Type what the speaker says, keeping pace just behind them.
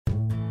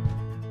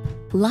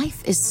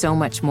Life is so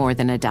much more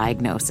than a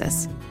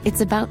diagnosis. It's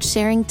about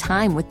sharing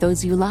time with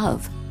those you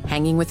love,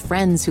 hanging with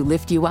friends who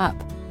lift you up,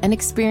 and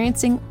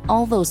experiencing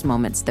all those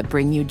moments that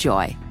bring you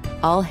joy.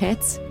 All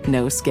hits,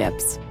 no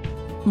skips.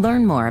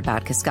 Learn more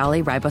about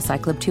Kisqali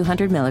Ribociclib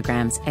 200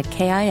 milligrams at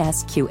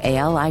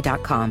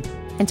KISQALI.com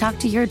and talk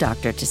to your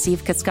doctor to see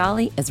if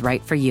Kisqali is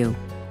right for you.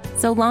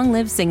 So long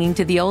live singing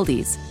to the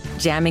oldies,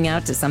 jamming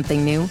out to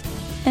something new,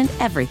 and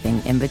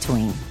everything in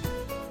between.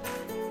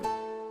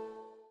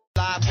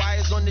 Live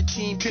wires on the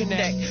team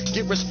connect.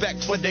 Get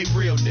respect for their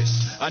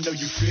realness. I know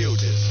you feel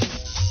this.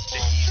 The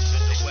east to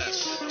the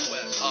west,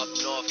 up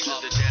north to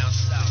the down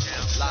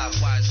south.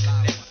 Live wires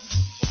connect.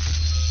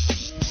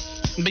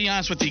 Be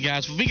honest with you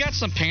guys, we got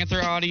some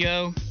Panther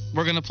audio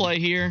we're going to play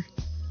here.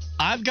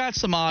 I've got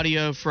some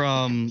audio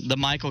from the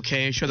Michael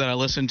Kay show that I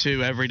listen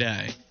to every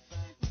day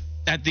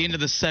at the end of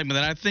the segment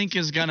that I think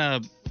is going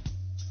to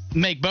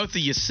make both of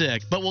you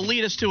sick, but will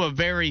lead us to a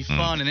very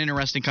fun and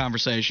interesting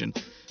conversation.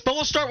 But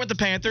we'll start with the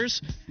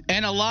Panthers,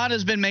 and a lot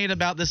has been made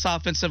about this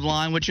offensive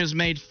line, which has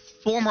made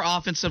former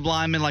offensive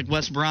linemen like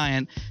Wes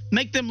Bryant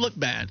make them look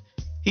bad.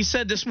 He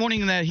said this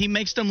morning that he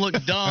makes them look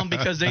dumb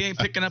because they ain't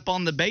picking up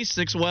on the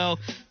basics. Well,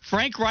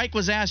 Frank Reich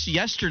was asked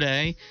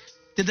yesterday,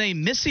 did they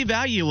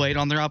misevaluate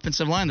on their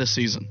offensive line this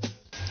season?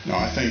 No,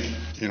 I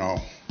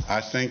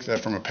think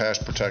that from a pass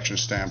protection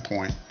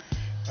standpoint,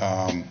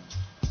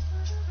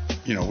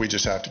 we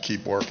just have to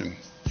keep working.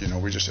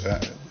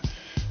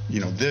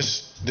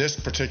 This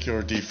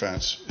particular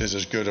defense is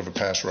as good of a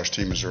pass rush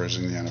team as there is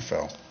in the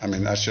NFL. I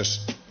mean, that's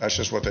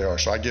just what they are.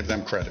 So I give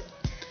them credit.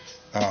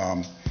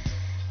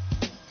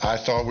 I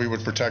thought we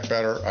would protect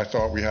better. I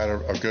thought we had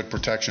a good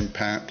protection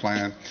plan,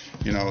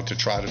 to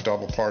try to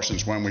double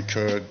Parsons when we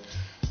could.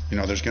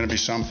 There's going to be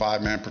some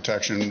five-man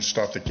protection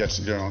stuff that gets,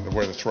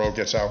 where the throw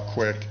gets out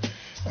quick.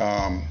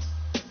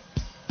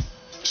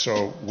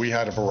 So we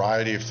had a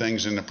variety of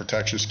things in the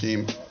protection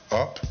scheme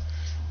up,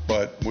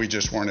 but we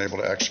just weren't able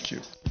to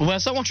execute.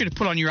 Wes, I want you to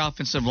put on your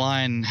offensive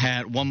line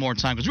hat one more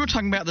time, because we were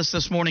talking about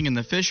this morning in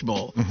the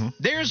Fishbowl. Mm-hmm.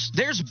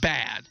 There's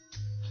bad.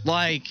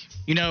 Like,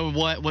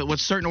 what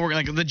certain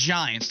like the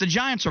Giants. The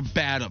Giants are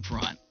bad up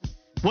front.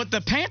 What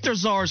the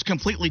Panthers are is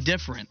completely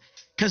different,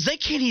 because they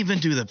can't even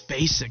do the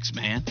basics,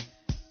 man.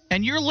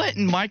 And you're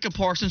letting Micah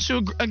Parsons,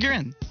 who,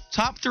 again,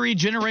 top 3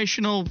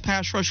 generational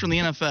pass rusher in the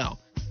NFL,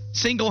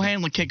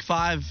 single-handedly kick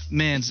 5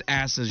 men's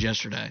asses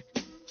yesterday.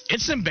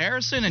 It's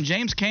embarrassing, and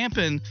James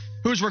Campen,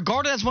 who's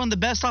regarded as one of the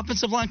best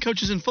offensive line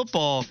coaches in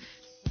football,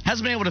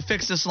 hasn't been able to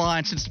fix this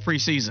line since the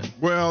preseason.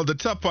 Well, the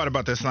tough part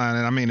about this line,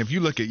 and I mean, if you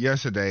look at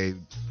yesterday,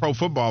 Pro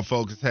Football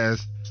Focus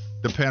has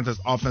the Panthers'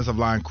 offensive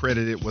line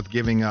credited with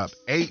giving up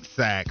 8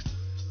 sacks,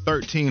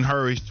 13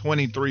 hurries,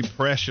 23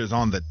 pressures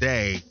on the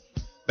day.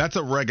 That's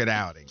a rugged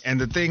outing. And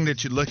the thing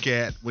that you look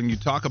at when you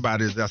talk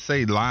about it is, I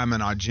say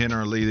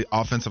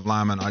offensive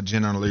linemen are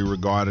generally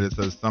regarded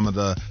as some of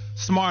the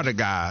smarter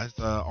guys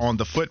on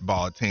the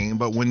football team.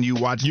 But when you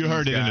watch, you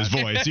heard it in his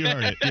voice. You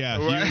heard it. Yeah,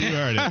 you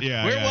heard it.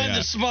 Yeah, we're one of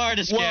the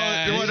smartest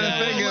guys. Well, the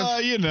thing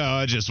is,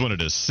 I just wanted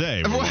to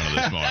say we're one of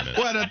the smartest.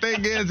 Well, the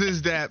thing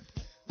is that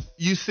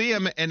you see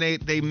them and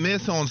they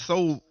miss on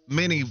so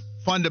many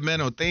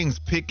fundamental things,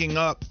 picking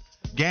up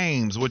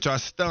games, which are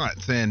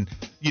stunts, and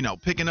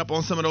picking up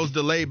on some of those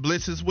delayed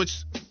blitzes,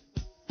 which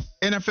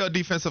NFL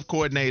defensive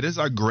coordinators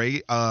are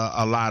great,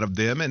 a lot of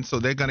them, and so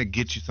they're going to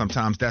get you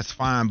sometimes. That's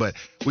fine, but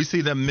we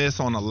see them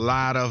miss on a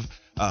lot of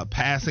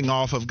passing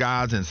off of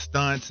guys and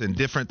stunts and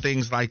different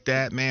things like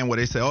that, man, where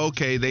they say,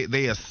 okay,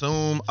 they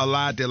assume a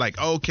lot. They're like,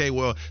 okay,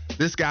 well,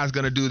 this guy's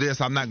going to do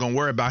this. I'm not going to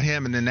worry about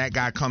him, and then that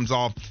guy comes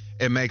off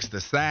and makes the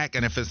sack,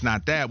 and if it's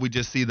not that, we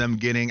just see them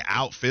getting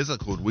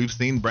out-physicaled. We've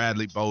seen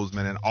Bradley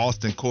Bozeman and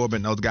Austin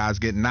Corbin, those guys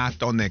get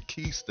knocked on their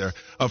keister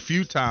a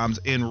few times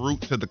en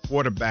route to the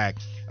quarterback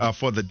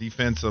for the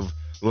defensive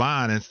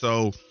line. And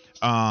so,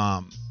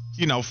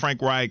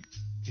 Frank Reich,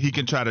 he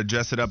can try to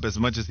dress it up as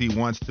much as he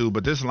wants to,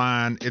 but this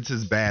line, it's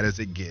as bad as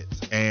it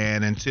gets.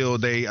 And until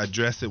they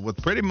address it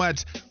with pretty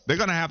much, they're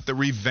going to have to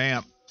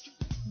revamp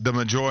the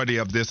majority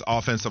of this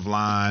offensive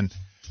line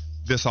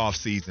this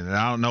offseason. And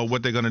I don't know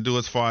what they're going to do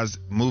as far as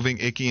moving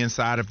Ickey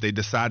inside if they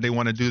decide they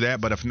want to do that.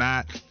 But if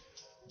not,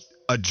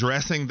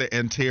 addressing the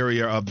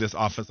interior of this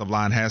offensive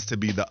line has to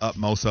be the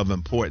utmost of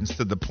importance,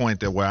 to the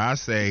point that where I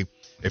say,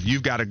 if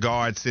you've got a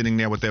guard sitting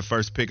there with their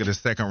first pick of the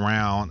second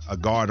round, a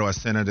guard or a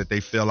center that they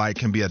feel like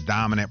can be a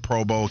dominant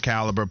Pro Bowl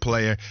caliber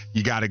player,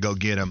 you got to go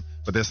get him.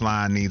 But this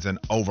line needs an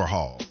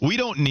overhaul. We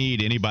don't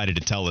need anybody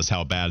to tell us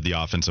how bad the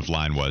offensive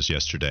line was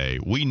yesterday.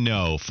 We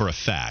know for a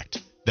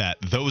fact that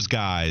those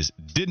guys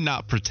did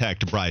not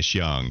protect Bryce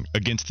Young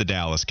against the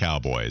Dallas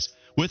Cowboys.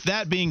 With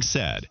that being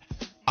said,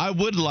 I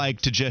would like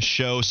to just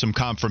show some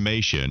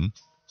confirmation,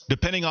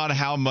 depending on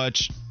how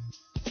much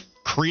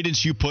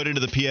credence you put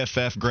into the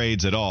PFF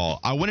grades at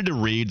all. I wanted to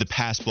read the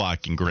pass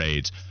blocking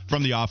grades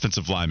from the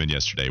offensive linemen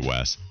yesterday,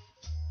 Wes,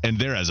 and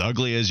they're as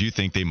ugly as you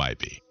think they might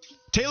be.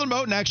 Taylor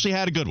Moton actually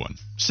had a good one,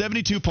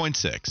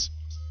 72.6.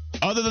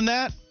 Other than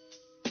that,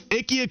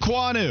 Ike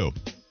Ekwonu,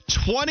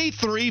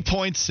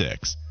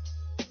 23.6.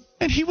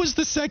 and he was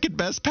the second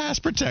best pass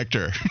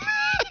protector.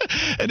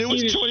 And it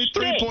was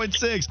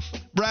 23.6.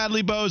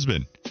 Bradley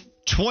Bozeman,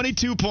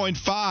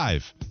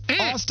 22.5.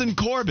 Austin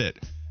Corbett.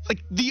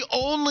 Like, the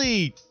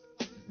only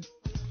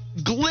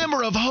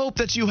glimmer of hope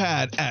that you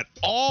had at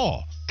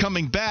all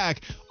coming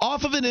back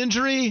off of an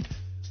injury,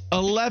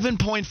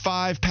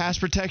 11.5 pass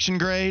protection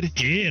grade.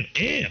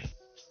 Yeah.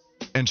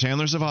 And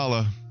Chandler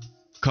Zavala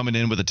coming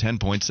in with a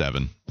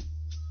 10.7.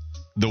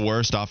 The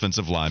worst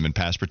offensive lineman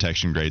pass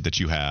protection grade that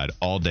you had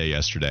all day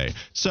yesterday.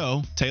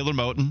 So, Taylor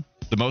Moton,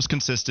 the most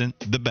consistent,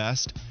 the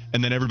best,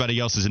 and then everybody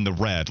else is in the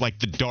red, like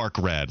the dark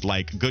red,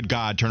 like, good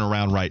God, turn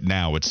around right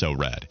now, it's so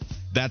red.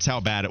 That's how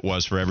bad it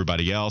was for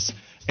everybody else,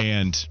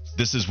 and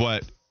this is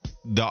what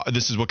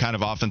kind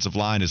of offensive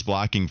line is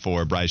blocking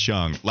for Bryce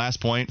Young.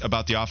 Last point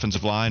about the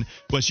offensive line,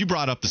 Wes, you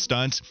brought up the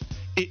stunts.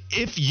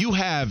 If you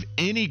have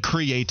any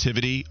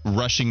creativity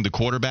rushing the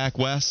quarterback,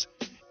 Wes,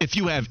 if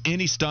you have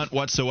any stunt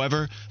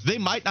whatsoever, they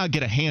might not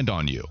get a hand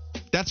on you.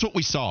 That's what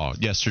we saw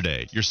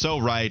yesterday. You're so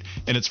right,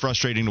 and it's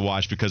frustrating to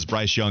watch because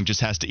Bryce Young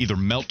just has to either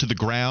melt to the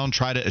ground,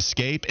 try to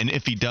escape, and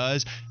if he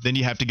does, then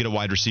you have to get a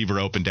wide receiver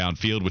open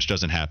downfield, which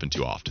doesn't happen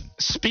too often.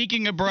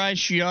 Speaking of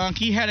Bryce Young,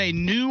 he had a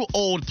new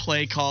old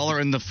play caller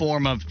in the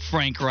form of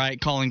Frank Wright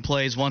calling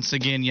plays once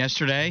again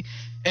yesterday.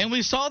 And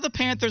we saw the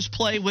Panthers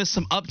play with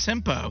some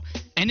up-tempo.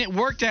 And it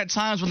worked at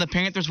times when the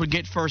Panthers would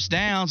get first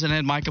downs and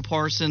had Micah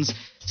Parsons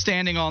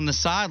standing on the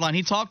sideline.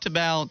 He talked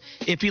about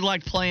if he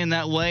liked playing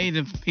that way,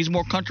 then he's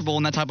more comfortable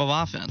in that type of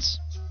offense.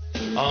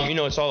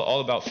 It's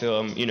all about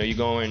film. You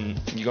go in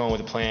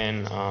with a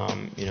plan.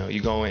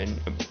 You go in,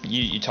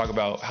 you talk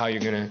about how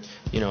you're gonna,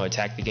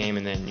 attack the game,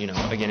 and then,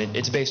 again,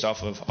 it's based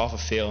off of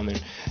film and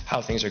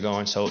how things are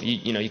going. So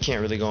you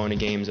can't really go into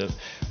games of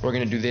we're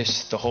gonna do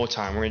this the whole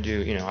time. We're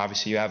gonna do,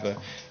 obviously you have a,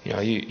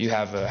 you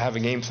have a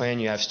game plan.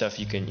 You have stuff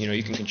you can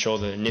control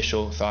the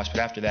initial thoughts,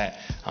 but after that,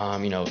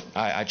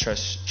 I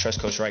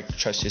trust Coach Wright,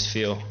 trust his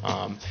feel,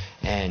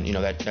 and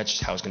that's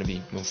just how it's gonna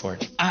be moving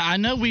forward. I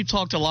know we've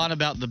talked a lot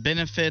about the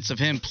benefits of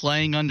him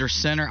playing under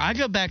center. I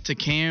go back to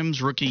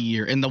Cam's rookie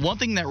year, and the one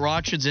thing that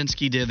Rod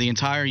Chudzinski did the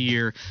entire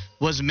year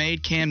was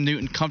made Cam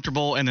Newton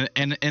comfortable in the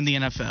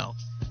NFL.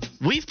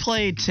 We've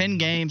played 10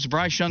 games.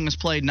 Bryce Young has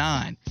played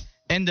 9.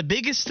 And the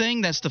biggest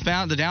thing that's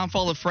the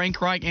downfall of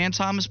Frank Reich and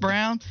Thomas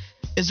Brown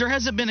is there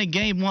hasn't been a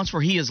game once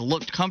where he has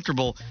looked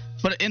comfortable.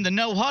 But in the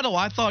no huddle,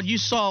 I thought you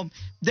saw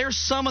there's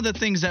some of the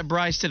things that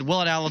Bryce did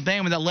well at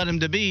Alabama that led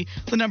him to be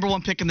the number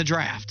 1 pick in the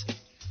draft.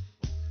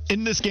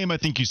 In this game, I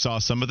think you saw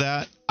some of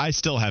that. I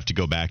still have to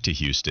go back to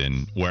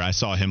Houston, where I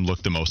saw him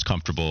look the most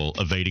comfortable,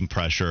 evading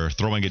pressure,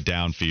 throwing it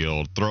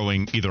downfield,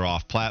 throwing either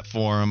off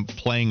platform,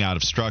 playing out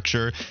of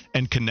structure,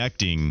 and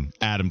connecting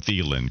Adam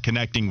Thielen,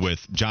 connecting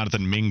with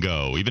Jonathan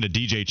Mingo, even a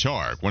DJ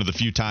Chark. One of the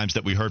few times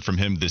that we heard from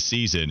him this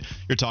season,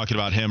 you're talking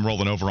about him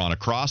rolling over on a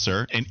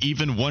crosser, and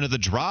even one of the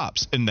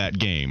drops in that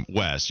game,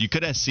 Wes. You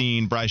could have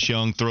seen Bryce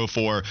Young throw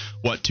for,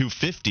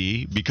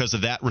 250 because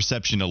of that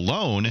reception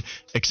alone,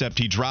 except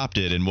he dropped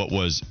it in what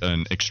was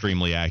an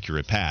extremely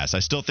accurate pass. I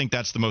still think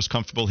that's the most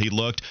comfortable he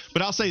looked.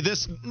 But I'll say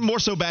this, more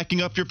so backing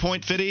up your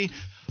point, Fitty,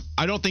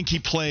 I don't think he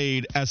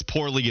played as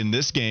poorly in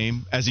this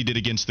game as he did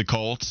against the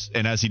Colts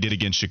and as he did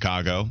against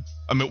Chicago.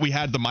 I mean, we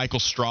had the Michael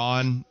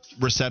Strawn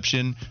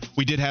reception.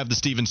 We did have the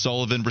Stephen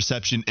Sullivan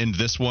reception in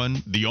this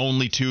one. The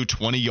only 2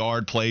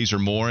 20-yard plays or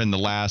more in the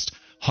last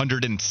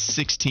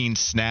 116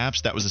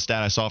 snaps. That was a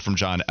stat I saw from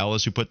John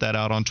Ellis, who put that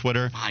out on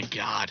Twitter. My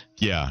God.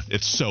 Yeah,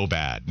 it's so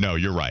bad. No,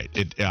 you're right.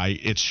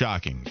 It's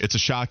shocking. It's a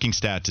shocking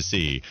stat to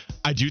see.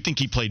 I do think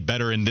he played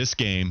better in this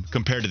game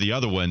compared to the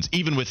other ones,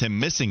 even with him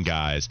missing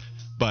guys.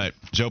 But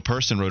Joe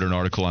Person wrote an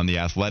article on The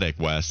Athletic,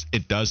 Wes.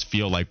 It does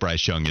feel like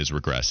Bryce Young is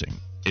regressing.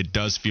 It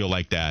does feel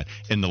like that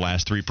in the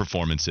last 3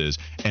 performances,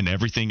 and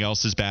everything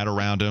else is bad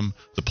around him.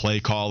 The play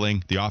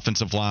calling, the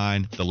offensive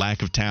line, the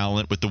lack of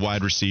talent with the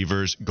wide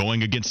receivers,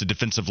 going against a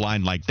defensive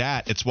line like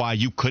that. It's why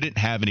you couldn't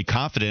have any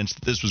confidence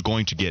that this was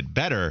going to get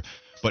better.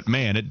 But,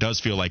 man, it does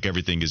feel like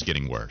everything is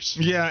getting worse.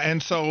 Yeah,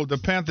 and so the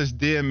Panthers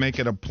did make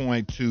it a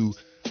point to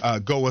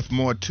go with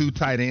more 2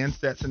 tight end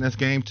sets in this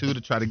game, too,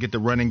 to try to get the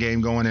running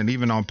game going, and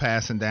even on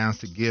passing downs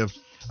to give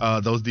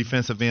those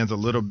defensive ends a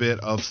little bit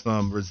of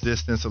some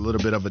resistance, a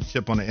little bit of a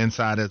chip on the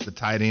inside as the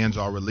tight ends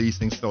are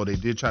releasing. So they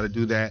did try to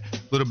do that, a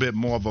little bit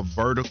more of a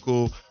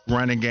vertical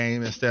running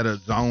game instead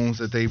of zones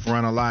that they've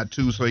run a lot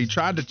too. So he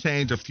tried to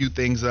change a few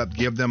things up,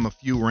 give them a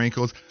few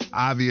wrinkles.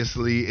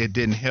 Obviously, it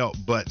didn't help,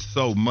 but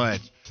so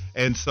much.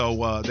 And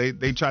so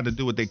they tried to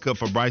do what they could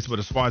for Bryce. But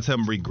as far as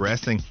him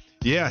regressing,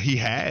 yeah, he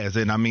has.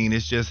 And, I mean,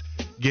 it's just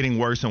getting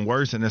worse and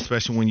worse, and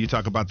especially when you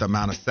talk about the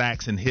amount of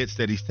sacks and hits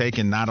that he's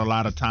taken, not a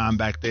lot of time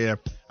back there.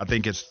 I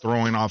think it's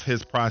throwing off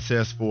his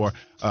process for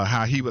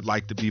how he would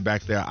like to be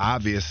back there,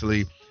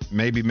 obviously,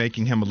 maybe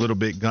making him a little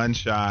bit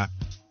gun-shy.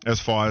 as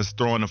far as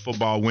throwing the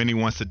football when he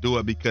wants to do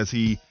it, because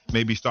he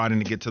may be starting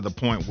to get to the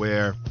point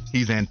where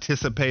he's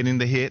anticipating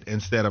the hit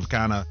instead of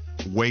kind of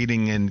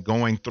waiting and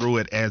going through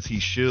it as he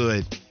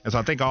should. And so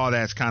I think all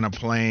that's kind of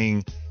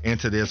playing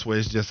into this, where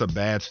it's just a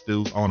bad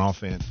stew on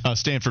offense.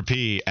 Stanford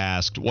P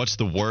asked, what's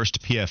the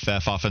worst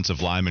PFF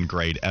offensive lineman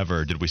grade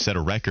ever? Did we set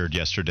a record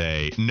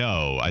yesterday?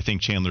 No. I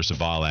think Chandler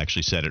Zavala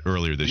actually said it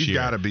earlier this year. You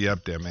got to be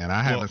up there, man.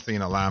 I haven't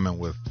seen a lineman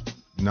with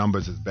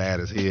numbers as bad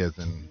as his.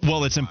 And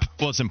well, it's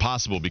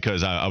impossible,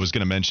 because I was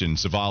going to mention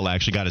Zavala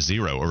actually got a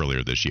 0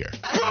 earlier this year.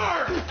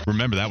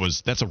 Remember,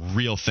 that's a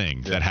real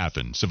thing that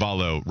happened.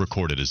 Zavala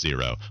recorded a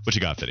 0. What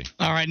you got, Fitty?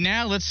 All right,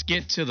 now let's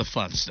get to the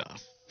fun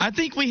stuff. I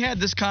think we had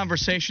this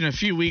conversation a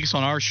few weeks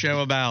on our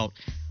show about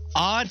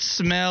odd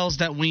smells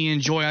that we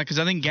enjoy, because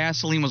I think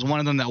gasoline was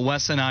one of them that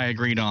Wes and I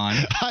agreed on.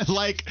 I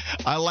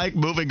like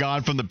moving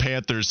on from the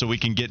Panthers so we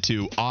can get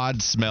to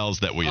odd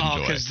smells that we enjoy.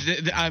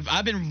 Because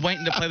I've been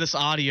waiting to play this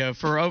audio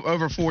for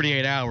over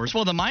 48 hours.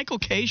 Well, the Michael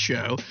Kay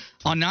Show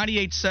on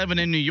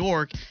 98.7 in New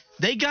York,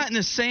 they got in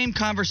the same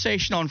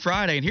conversation on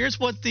Friday, and here's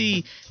what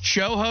the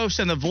show host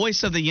and the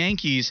voice of the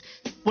Yankees,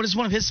 what is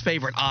one of his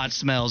favorite odd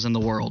smells in the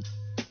world?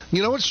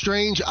 You know what's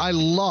strange? I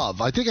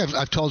think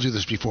I've told you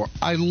this before.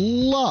 I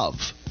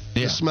love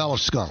the smell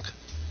of skunk.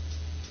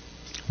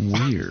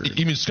 Weird.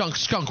 You mean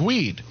skunk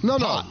weed? No,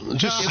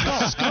 just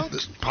skunk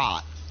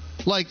pot.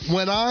 Like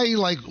when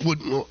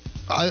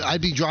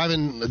I'd be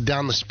driving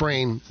down the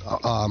Sprain,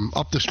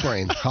 up the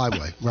Sprain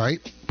Highway, right?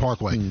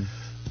 Parkway.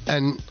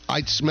 And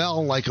I'd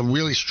smell like a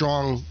really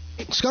strong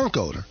skunk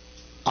odor.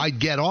 I'd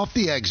get off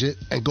the exit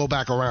and go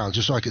back around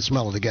just so I could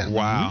smell it again.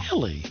 Wow.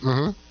 Really?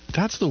 Mm-hmm.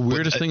 That's the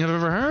weirdest thing I've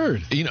ever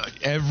heard. You know,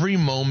 every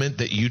moment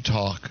that you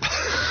talk,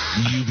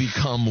 you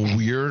become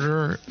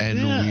weirder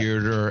and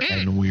weirder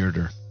and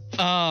weirder.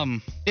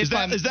 Is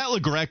that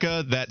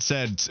LaGreca that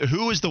said,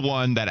 who is the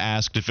one that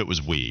asked if it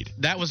was weed?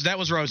 That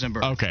was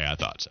Rosenberg. Okay, I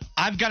thought so.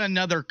 I've got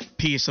another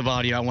piece of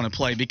audio I want to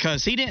play,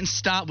 because he didn't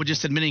stop with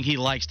just admitting he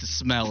likes the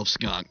smell of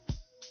skunk.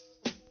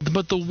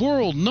 But the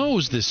world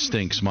knows this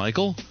stinks,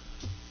 Michael.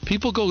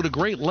 People go to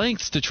great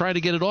lengths to try to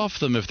get it off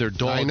them if their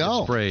dog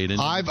gets sprayed. And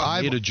I've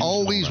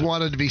always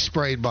wanted to be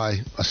sprayed by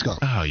a skunk.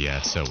 Oh, yeah,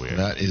 it's so weird.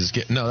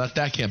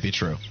 That can't be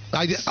true.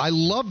 I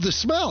love the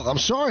smell. I'm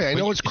sorry. I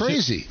know it's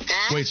crazy.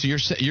 Wait, so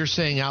you're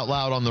saying out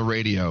loud on the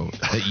radio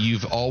that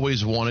you've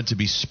always wanted to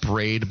be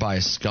sprayed by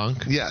a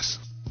skunk? Yes.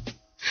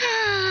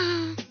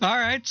 All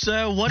right,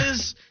 so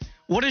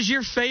what is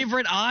your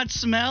favorite odd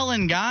smell?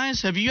 And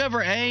guys, have you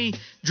ever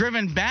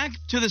driven back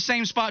to the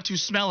same spot to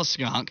smell a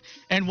skunk?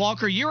 And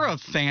Walker, you're a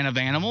fan of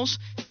animals.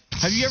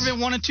 Have you ever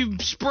wanted to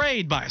be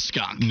sprayed by a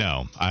skunk?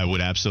 No, I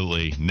would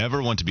absolutely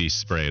never want to be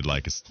sprayed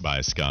by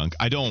a skunk.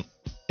 I don't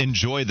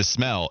enjoy the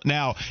smell.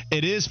 Now,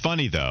 it is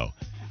funny though.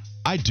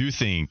 I do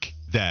think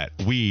that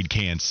weed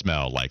can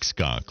smell like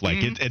skunk. Like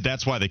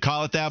that's why they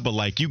call it that. But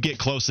like you get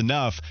close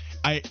enough,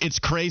 it's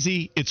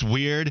crazy. It's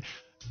weird.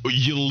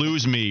 You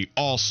lose me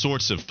all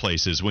sorts of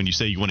places when you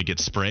say you want to get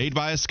sprayed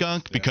by a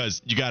skunk,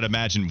 because you got to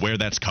imagine where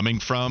that's coming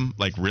from.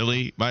 Like,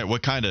 really?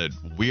 What kind of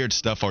weird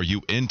stuff are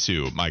you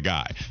into, my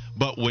guy?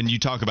 But when you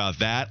talk about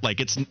that, like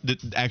it's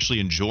actually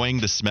enjoying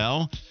the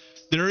smell,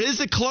 there is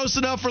a close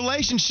enough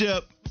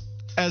relationship,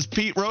 as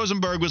Pete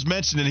Rosenberg was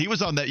mentioning. He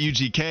was on that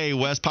UGK,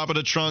 West, popping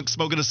a trunk,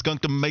 smoking a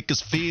skunk to make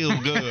us feel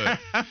good.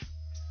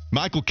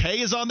 Michael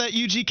Kay is on that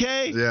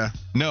UGK? Yeah.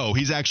 No,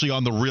 he's actually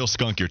on the real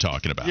skunk you're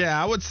talking about. Yeah,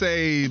 I would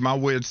say my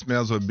weird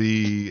smells would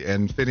be,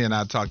 and Fitty and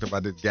I talked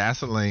about it,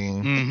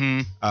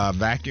 gasoline,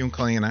 vacuum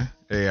cleaner,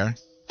 air.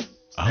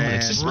 Oh,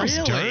 it just smells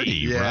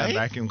dirty, right? Yeah,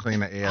 vacuum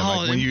cleaner air.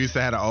 Like when you used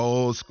to have the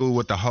old school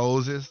with the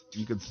hoses,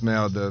 you could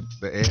smell the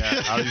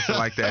air. I used to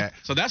like that.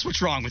 So that's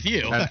what's wrong with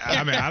you.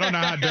 I mean, I don't know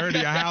how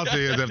dirty a house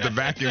is if the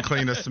vacuum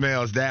cleaner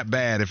smells that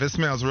bad. If it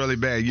smells really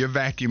bad, you're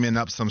vacuuming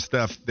up some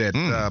stuff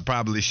that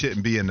probably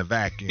shouldn't be in the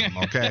vacuum,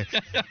 okay?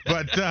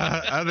 But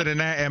other than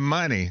that, and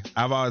money,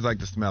 I've always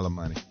liked the smell of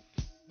money.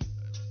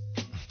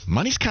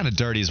 Money's kind of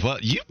dirty as well.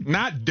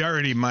 Not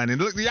dirty money.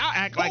 Look, y'all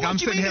act like I'm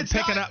sitting here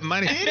picking up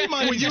money. Any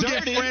money when you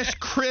get fresh,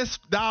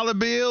 crisp dollar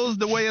bills,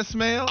 the way it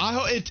smells.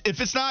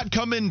 If it's not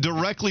coming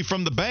directly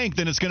from the bank,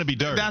 then it's going to be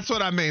dirty. That's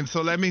what I mean.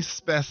 So let me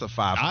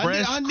specify.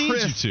 Fresh, I need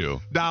crisp you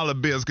to. dollar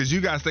bills, because you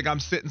guys think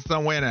I'm sitting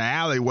somewhere in an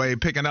alleyway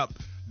picking up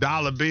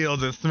dollar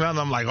bills and smelling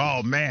them like,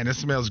 oh, man, it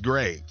smells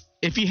great.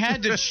 If you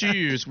had to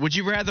choose, would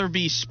you rather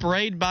be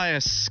sprayed by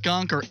a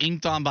skunk or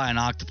inked on by an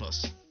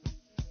octopus?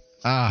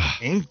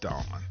 Inked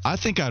on. I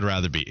think I'd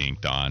rather be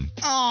inked on.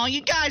 Oh,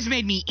 you guys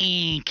made me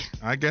ink.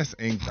 I guess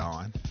inked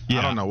on. Yeah.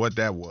 I don't know what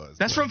that was.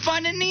 That's from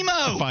Finding Nemo.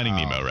 A Finding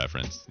Nemo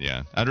reference.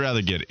 Yeah. I'd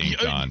rather get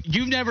inked on.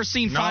 You've never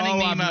seen Finding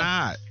Nemo? No, I'm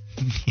not.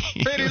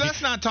 Betty,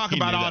 let's not talk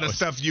about all the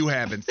stuff you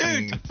haven't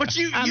seen. Dude, but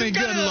you've got an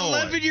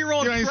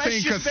 11-year-old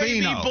precious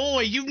baby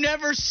boy. You've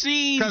never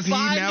seen Because he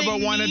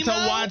never wanted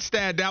to watch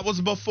that. That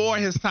was before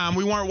his time.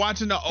 We weren't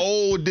watching the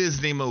old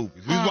Disney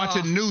movies. We were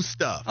watching new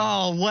stuff.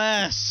 Oh,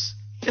 Wes.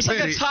 It's like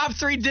a top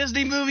 3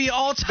 Disney movie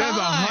all time. There's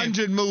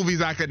 100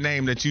 movies I could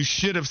name that you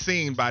should have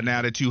seen by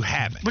now that you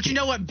haven't. But you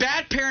know what?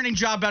 Bad parenting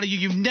job out of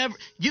you.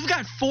 You've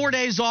got 4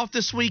 days off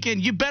this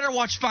weekend. You better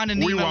watch Finding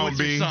Nemo we won't with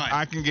be. your son.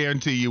 I can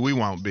guarantee you we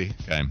won't be.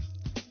 Okay.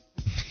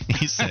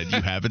 He said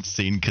you haven't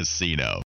seen Casino.